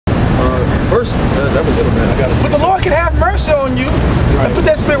mercy. That was it, man. I got it. But the Lord can have mercy on you and put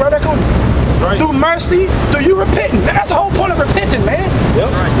that spirit right back on you. Right. Through mercy, through you repenting. That's the whole point of repenting, man. Yep.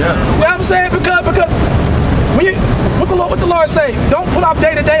 Right. Yeah. You know what I'm saying? Because when you, what the Lord say? Don't put off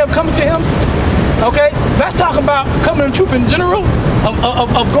day to day of coming to Him. Okay? That's talking about coming to the truth in general,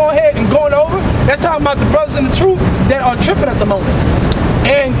 of going ahead and going over. That's talking about the brothers in the truth that are tripping at the moment.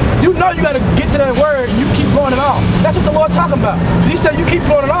 And you know you got to get to that word and you keep blowing it off. That's what the Lord's talking about. He said you keep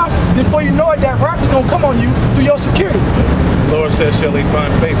blowing it off, before you know it, that wrath is going to come on you through your security. The Lord says, shall He find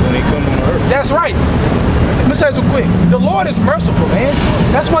faith when He come on earth? That's right. Let me say this real quick. The Lord is merciful, man.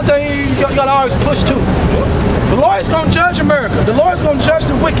 That's one thing you got to always push to. The Lord is going to judge America. The Lord is going to judge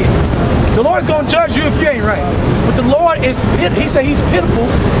the wicked. The Lord is going to judge you if you ain't right. But the Lord is, He said He's pitiful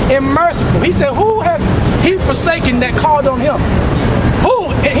and merciful. He said, who has He forsaken that called on Him? Who?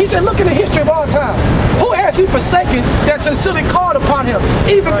 He said, look in the history of all time. Who has He forsaken that sincerely called upon Him?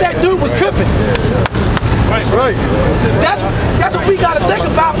 Even if that dude was tripping. Right. That's what we got to think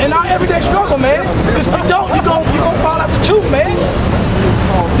about in our everyday struggle, man. Because if we don't, you're going to fall out the truth, man.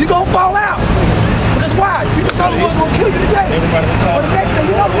 You're going to fall out. Because why? You just know the Lord's going to kill you today. But the next thing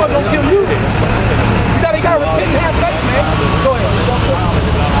you know, the Lord's going to kill you. You got to repent and have faith, man. Go ahead.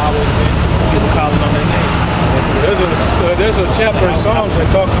 There's a chapter in Psalms that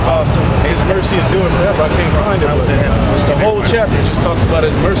talks about His mercy endureth forever. I can't find it, but the whole chapter just talks about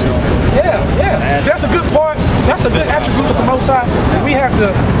His mercy. Yeah. That's a good part. That's a good attribute of the Most High that we have to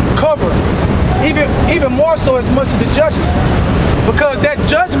cover. Even more so as much as the judgment. Because that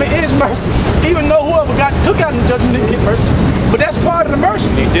judgment is mercy. Even though whoever took out the judgment didn't get mercy. But that's part of the mercy.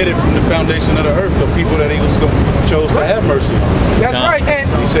 He did it from the foundation of the earth. The people that He was chose to have mercy. That's right. And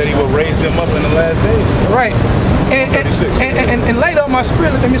He said He will raise them up in the last days. Right. And later on my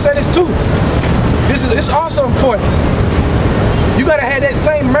spirit, let me say this too. It's also important. You gotta have that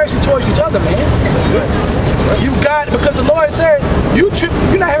same mercy towards each other, man. You got, because the Lord said, you're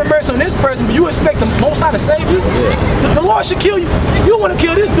not having mercy on this person, but you expect the Most High to save you. The Lord should kill you. You want to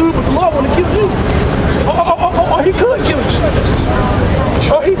kill this dude, but the Lord want to kill you. Or He could kill you.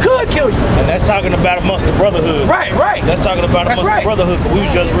 Or He could kill you. And that's talking about amongst the brotherhood. Right. That's talking about amongst the brotherhood. We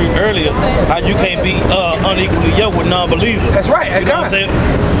were just reading earlier how you can't be unequally yoked with non-believers. That's right. You know what I'm saying?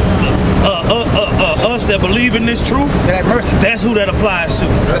 Us that believe in this truth, that mercy. That's who that applies to.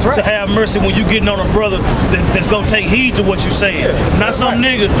 That's right. To have mercy when you getting on a brother that's gonna take heed to what you saying. Not some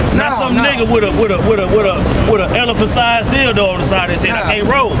nigga, nigga with a elephant-sized dildo on the side of his head. I can't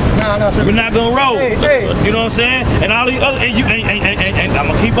roll. We're not gonna roll. Hey. You know what I'm saying? And all these other and I'm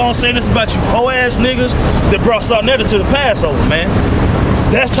gonna keep on saying this about you hoe ass niggas that brought Sarnetta to the Passover, man.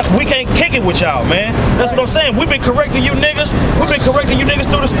 We can't kick it with y'all, man. That's what I'm saying. We've been correcting you niggas. We've been correcting you niggas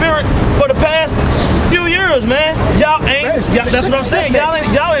through the spirit for the past few years, man. Y'all ain't. That's what I'm saying.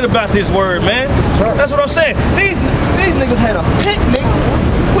 Y'all ain't about this word, man. That's what I'm saying. These niggas had a picnic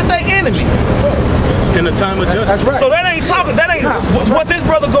with their enemy. In the time of judgment. That's right. So that ain't what this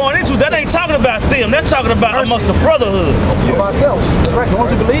brother going into. That ain't talking about them. That's talking about amongst the brotherhood. Of ourselves. That's right. The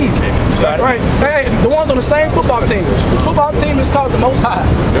ones who believe. Right. Hey, the ones on the same football team. This football team is called the Most High.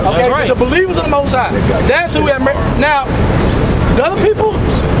 Okay. Right. The believers of the Most High. That's who we have. Now, the other people,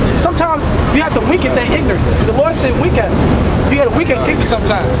 sometimes you have to weaken their ignorance. The Lord said weaken. You got to weaken ignorance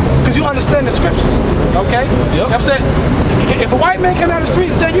sometimes because you understand the scriptures. Okay. Yep. You know what I'm saying? If a white man came down the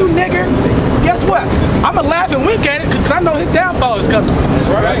street and said, "You nigger," guess what? I'm gonna laugh and wink at it because I know his downfall is coming. That's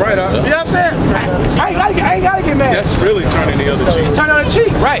right. You know what I'm saying? I ain't gotta get mad. That's really turning the other cheek. Turn the other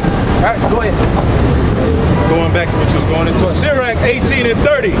cheek. Right. Go ahead. Going back to what you was going into. Sirach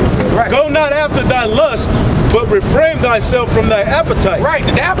 18:30. Right. Go not after thy lust, but refrain thyself from thy appetite. Right.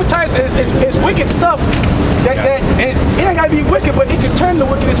 The appetite is wicked stuff. And it ain't gotta be wicked, but it can turn to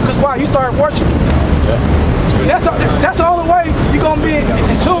wickedness because why? You start worshiping. Yeah. That's the only way you're gonna be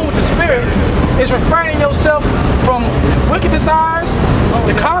in tune with the spirit is refraining yourself from wicked desires,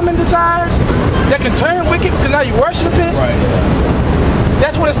 the common desires that can turn wicked because now you worship it. Right.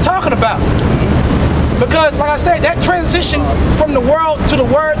 That's what it's talking about. Because, like I said, that transition from the world to the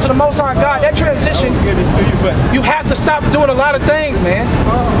word to the Most High God, that transition, you have to stop doing a lot of things, man.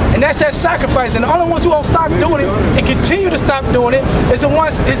 And that's that sacrifice. And the only ones who won't stop doing it and continue to stop doing it is the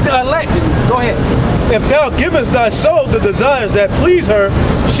elect. Go ahead. If thou givest thy soul the desires that please her,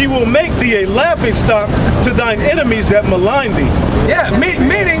 she will make thee a laughing stock to thine enemies that malign thee. Yeah,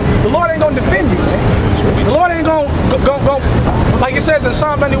 meaning the Lord ain't going to defend you, man. The Lord ain't going to, like it says in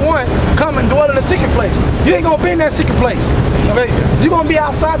Psalm 91, come and dwell in the secret place. You ain't going to be in that secret place. Okay? You're going to be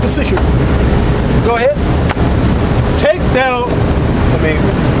outside the secret. Go ahead. Take thou,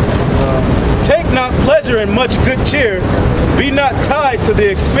 take not pleasure in much good cheer, be not tied to the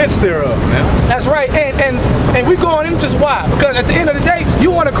expense thereof, man. That's right. And we're going into this. Why? Because at the end of the day,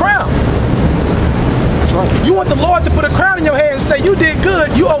 you want a crown. That's right. You want the Lord to put a crown in your head and say, you did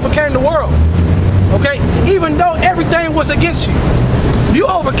good, you overcame the world. Okay? Even though everything was against you. You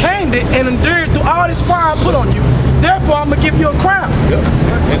overcame it and endured through all this fire I put on you. Therefore, I'm going to give you a crown. Yep.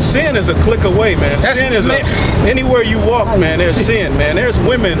 And sin is a click away, man. Sin is anywhere you walk, man, there's sin, man. There's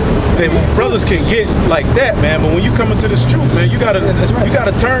women that brothers can get like that, man. But when you come into this truth, man, you gotta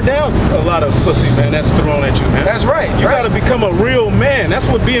turn down a lot of pussy, man, that's thrown at you, man. That's right. You gotta become a real man. That's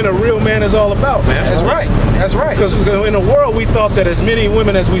what being a real man is all about, man. That's right. That's right. Because in the world, we thought that as many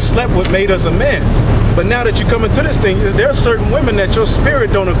women as we slept with made us a man. But now that you come into this thing, there are certain women that your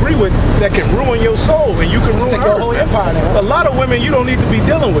spirit don't agree with that can ruin your soul, and you can ruin her. Whole empire, right? A lot of women you don't need to be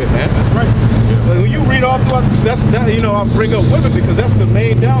dealing with, man. That's right. When you read all throughout this, I bring up women because that's the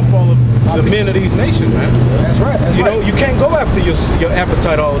main downfall of the men of these nations, man. That's right. That's you know, you can't go after your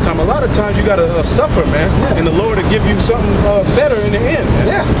appetite all the time. A lot of times you gotta suffer, man, and the Lord will give you something better in the end,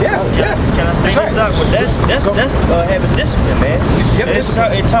 man. Yes. Can I say this out? But that's having discipline, man. Yep.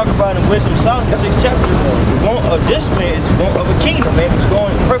 It talk about in Wisdom of Solomon 6th chapter. The want of discipline is the want of a kingdom, man. It's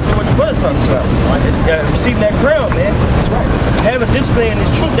going perfectly what the brother talking about. It's receiving that crown, man. That's right. Having discipline in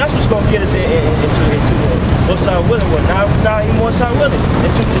this truth, that's what's gonna get us into most side willing, not even one side willing,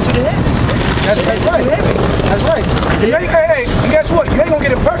 into the heavens. That's right. That's right. Hey, and guess what? You ain't gonna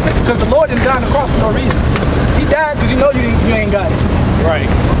get it perfect because the Lord didn't die on the cross for no reason. He died because you know you ain't got it. Right.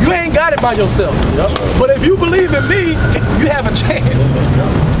 You ain't got it by yourself. Yep. But if you believe in me, you have a chance.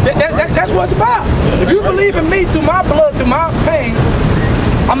 That's what it's about. If you believe in me through my blood, through my pain,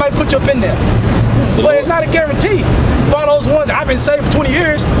 I might put you up in there. But it's not a guarantee. For all those ones, I've been saved for 20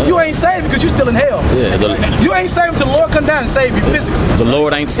 years, you ain't saved because you're still in hell. Yeah, you ain't saved until the Lord come down and save you physically. The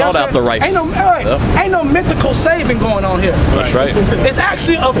Lord ain't sought out the righteous. Ain't no mythical saving going on here. That's right. It's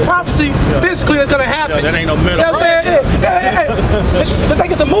actually a prophecy physically that's going to happen. That ain't no mental. You know what I'm saying? They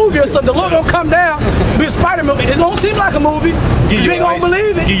think it's a movie or something. The Lord gonna come down, be a Spider-Man. It don't seem like a movie. You ain't gonna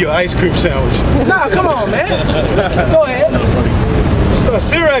believe it. Give you an ice cream sandwich. Nah, come on, man. Go ahead.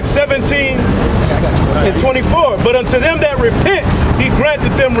 Sirach 17 and 24. But unto them that repent, he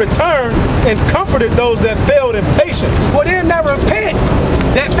granted them return and comforted those that failed in patience. For them that repent,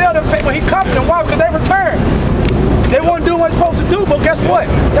 that failed in patience, when he comforted them, why? Because they returned. They won't do what they're supposed to do, but guess what?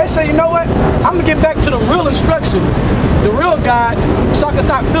 They say, you know what? I'm going to get back to the real instruction, the real God, so I can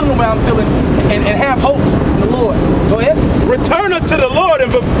stop feeling the way I'm feeling and have hope in the Lord. Go ahead. Return unto the Lord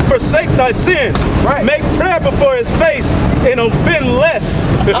and forsake thy sins. Right. Make prayer before his face and offend less.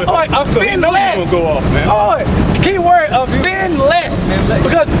 Offend less. Go off, man. Key word, offend less.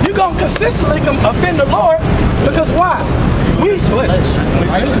 Because you're going to consistently offend the Lord, because why?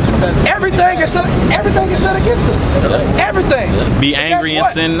 Everything is set against us. Everything. Be angry and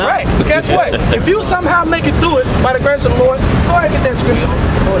sin not. Right. But guess what? If you somehow make it through it by the grace of the Lord, go ahead and get that scripture.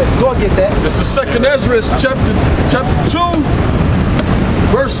 Go and get that. It's the 2nd Ezra, chapter 2,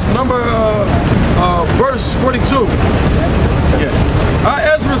 verse 42.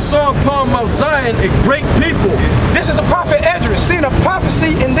 I, Ezra, saw upon Mount Zion a great people. This is the prophet Ezra seeing a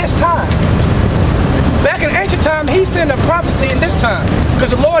prophecy in this time. Back in ancient time, he's seeing a prophecy in this time because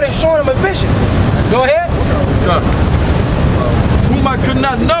the Lord has shown him a vision. Go ahead. Whom I could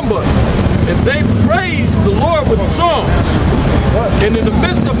not number, and they praised the Lord with songs. And in the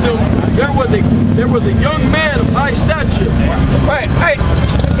midst of them, there was a young man of high stature. Right. Hey,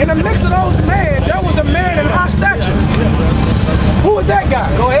 in the midst of those men, there was a man in high stature. Who was that guy?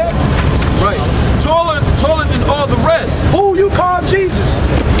 Go ahead. Right. Taller than all the rest. Who you call Jesus?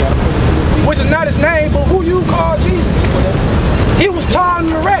 Which is not his name, but who you call Jesus. He was taller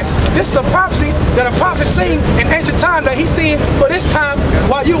than the rest. This is a prophecy that a prophet seen in ancient time that he's seeing for this time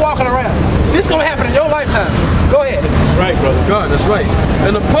while you walking around. This is going to happen in your lifetime. Go ahead. That's right, brother. God, that's right.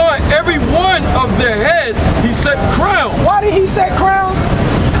 And upon every one of their heads, he set crowns. Why did he set crowns?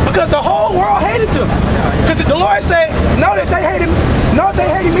 Because the whole world hated them. Because the Lord said, know that they hated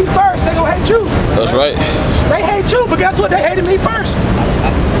me first, they're going to hate you. That's right. They hate you, but guess what? They hated me first.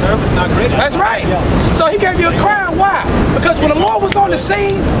 Service not great. That's right. So he gave you a crown. Why? Because when the Lord was on the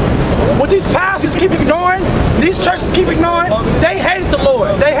scene, what these pastors keep ignoring, these churches keep ignoring, they hated the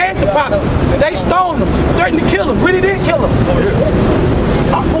Lord. They hated the prophets. They stoned them, threatened to kill them, really did kill them.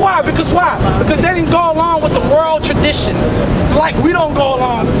 Why? Because they didn't go along with the world tradition. Like we don't go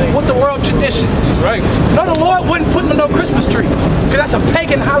along with the world tradition. Right. No, the Lord wouldn't put no Christmas tree, because that's a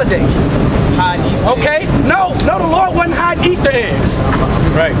pagan holiday. Okay? No, the Lord wouldn't hide Easter eggs.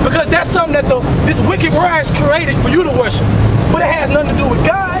 Right. Because that's something that this wicked world has created for you to worship. But it has nothing to do with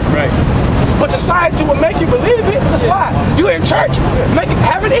God. Right. But society will make you believe it. That's why. You in church,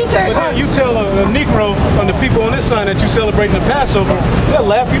 have an Easter egg. But then you tell a Negro and the people on this side that you celebrating the Passover, they'll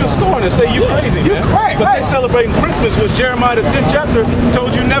laugh you to scorn and say you crazy, man. Right, but they celebrating Christmas, which Jeremiah the 10th chapter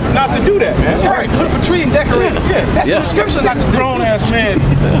told you never not to do that, man. Right. Put up a tree and decorate it. Yeah. That's the description not to do. Grown ass man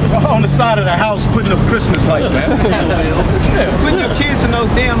on the side of the house putting up Christmas lights, man. Putting your kids in those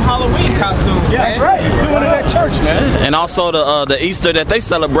damn Halloween costumes. Yeah, that's right. Doing it at church, man. And also the Easter that they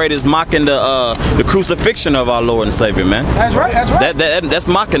celebrate is mocking the crucifixion of our Lord and Savior, man. That's right. That's right. That's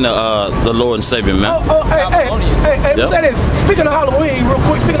mocking the Lord and Savior, man. Hey, Yep. say this. Speaking of Halloween, real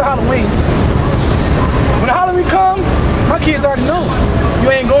quick, speaking of Halloween, when Halloween comes, my kids already know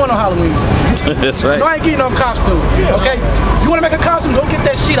you ain't going on Halloween. That's right. No, I ain't getting no costume. Okay? You want to make a costume, go get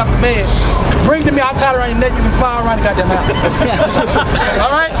that sheet off the bed. Bring it to me, I'll tie it around your neck, you can fly around the goddamn house.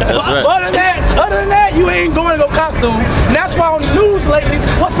 All right? That's right. Other than that, you ain't going to go costume. And that's why on the news lately,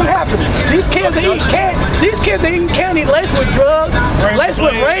 what's been happening? These kids are eating candy laced with drugs, laced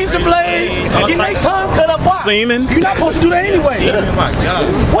with razor blades, getting their tongue cut up. Why? Semen. You're not supposed to do that anyway.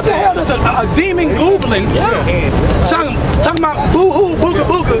 What the hell does a demon googling talking about boo-hoo,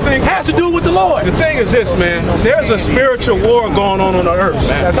 booga-booga has to do with the Lord? The thing is this, man. There's a spiritual war going on the earth,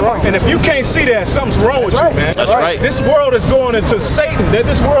 man. That's right. And if you can't see that, something's wrong with you, man. That's right. This world is going into Satan.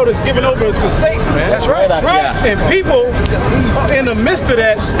 This world is giving over to Satan, man. That's right. Yeah. And people in the midst of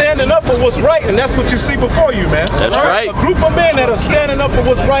that standing up for what's right, and that's what you see before you, man. That's right. A group of men that are standing up for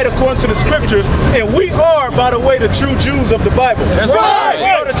what's right according to the scriptures, and we are, by the way, the true Jews of the Bible. That's right.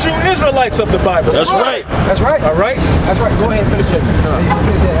 We are the true Israelites of the Bible. That's right. That's right. All right? That's right. Go ahead and finish it.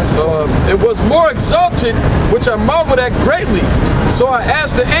 It was more exalted, which I marveled at greatly. So I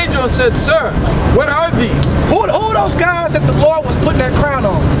asked the angel and said, Sir, what are these? Who are those guys that the Lord was putting that crown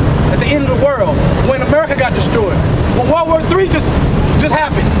on at the end of the world when America got destroyed? When World War III just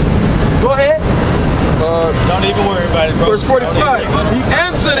happened. Go ahead. Don't even worry about it, bro. Verse 45. He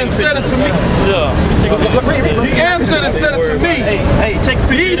answered and said unto me. He answered and said unto me. Hey, take a picture of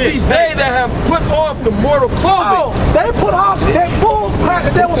These this. be they that have put off the mortal clothing. Oh, they put off that bull crap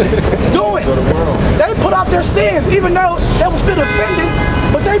that they was doing. They put off their sins, even though they were still offended.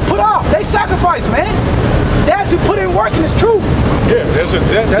 But they put off. They sacrificed, man. They actually put in work in this truth. Yeah, that's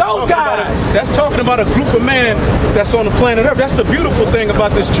Those guys. That's talking about a group of men that's on the planet Earth. That's the beautiful thing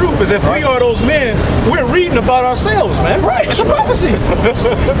about this truth, is if we are those men, we're reading about ourselves, man. Right, it's a prophecy. hey,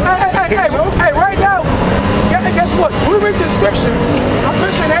 right now, guess what? We read this scripture. I'm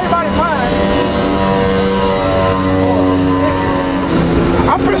pretty sure in everybody's mind.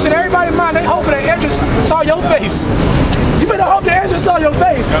 I'm pretty sure in everybody's mind, they hoping that Ezra saw your face. You better hope that Ezra saw your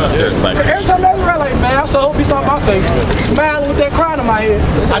face. Every time they around, like, man, I so hope he saw my face. Smiling with that crown on my head.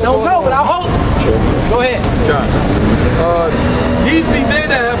 I don't know, but I hope. Go ahead. These be they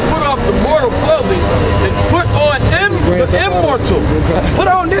that have put off the mortal clothing and put on the immortal. Put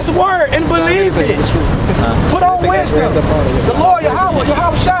on this word and believe it. Put on wisdom. The Lord Yahweh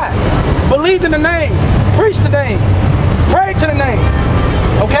Shai. Believe in the name. Preach the name. Pray to the name.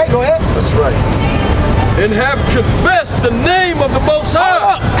 Okay, go ahead. That's right. And have confessed the name of the Most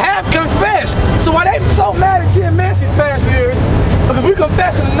High. Have confessed. So why they so mad at Jim Massey's past years? Because we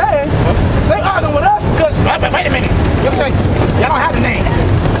confess his name. They arguing with us because, wait a minute. You know what I'm saying? Y'all don't have the name.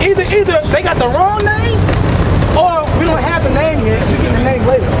 Either they got the wrong name, or we don't have the name yet. We get the name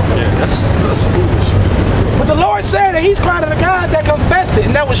later. Yeah, that's foolish. But the Lord said that He's crying to the guys that confessed it,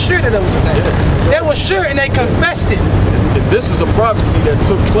 and that was sure that it was His name. They were sure, and they confessed it. And this is a prophecy that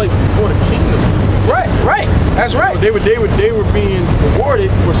took place before the kingdom. Right. That's right. They were being rewarded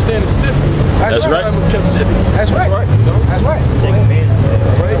for standing stiffly. That's right. Time of captivity. That's right. That's right.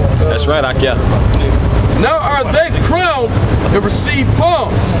 That's right, Akia. Now are they crowned and receive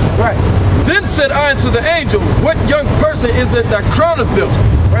palms. Right. Then said I unto the angel, what young person is it that crowneth them?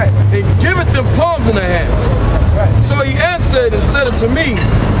 Right. And giveth them palms in their hands. Right. So he answered and said unto me,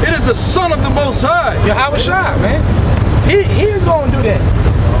 it is the Son of the Most High. Yahweh Shai, man. He is going to do that.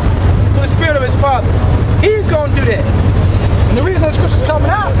 Through the Spirit of His Father. He's going to do that. And the reason the scripture's coming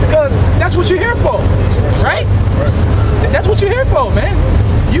out, because that's what you're here for. Right? That's what you're here for, man.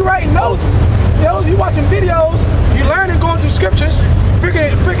 You writing notes. You watching videos. You learning, going through scriptures.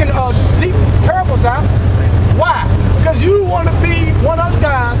 Freaking deep parables out. Why? Because you want to be one of those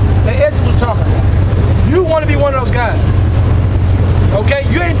guys that Ezra was talking about. You want to be one of those guys. Okay?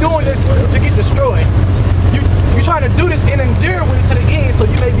 You ain't doing this to get destroyed. You do this and endure with it to the end so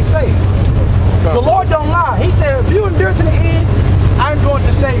you may be saved. The Lord don't lie. He said, if you endure to the end, I'm going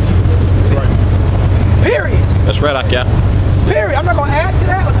to save you. Period. That's right, Akia. Period. I'm not going to add to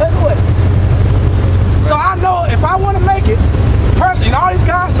that or take away. So I know if I want to make it, personally, and all these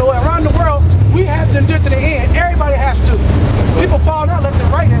guys know around the world, we have to endure to the end. Everybody has to. People fall down left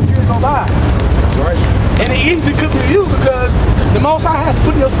and right as years go by. Right. And it easily could be you because the Most High has to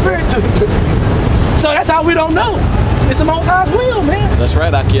put in your spirit to endure to you. So that's how we don't know. It's the Most High's will, man. That's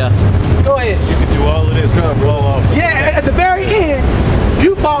right, Akia. Go ahead. You can do all of this and fall off. Yeah, at the very end,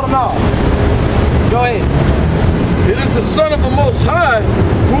 you falling off. Go ahead. It is the Son of the Most High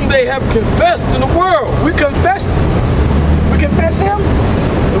whom they have confessed in the world. We confess Him,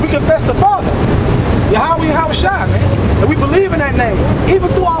 and we confess the Father. Yahweh Shai, man. And we believe in that name. Even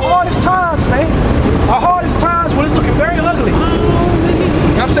through our hardest times, man. Our hardest times when it's looking very ugly. You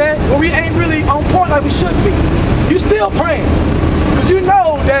know what I'm saying? When we ain't really on point like we should be. You still praying. Because you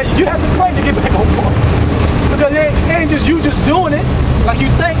know that you have to pray to get back on point. Because it ain't just you just doing it like you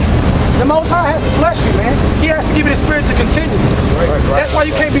think. The Most High has to bless you, man. He has to give you the spirit to continue. That's why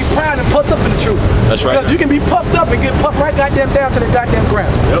you can't be proud and puffed up in the truth. That's right. Because you can be puffed up and get puffed right goddamn down to the goddamn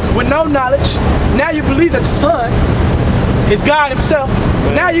ground. With no knowledge. Now you believe that the Son is God himself.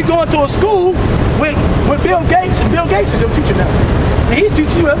 Now you're going to a school with Bill Gates, and Bill Gates is your teacher now. And he's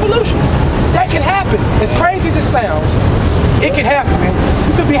teaching you evolution. That can happen. As crazy as it sounds, it can happen, man.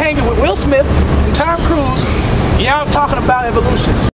 You could be hanging with Will Smith and Tom Cruise. Yeah, I'm talking about evolution.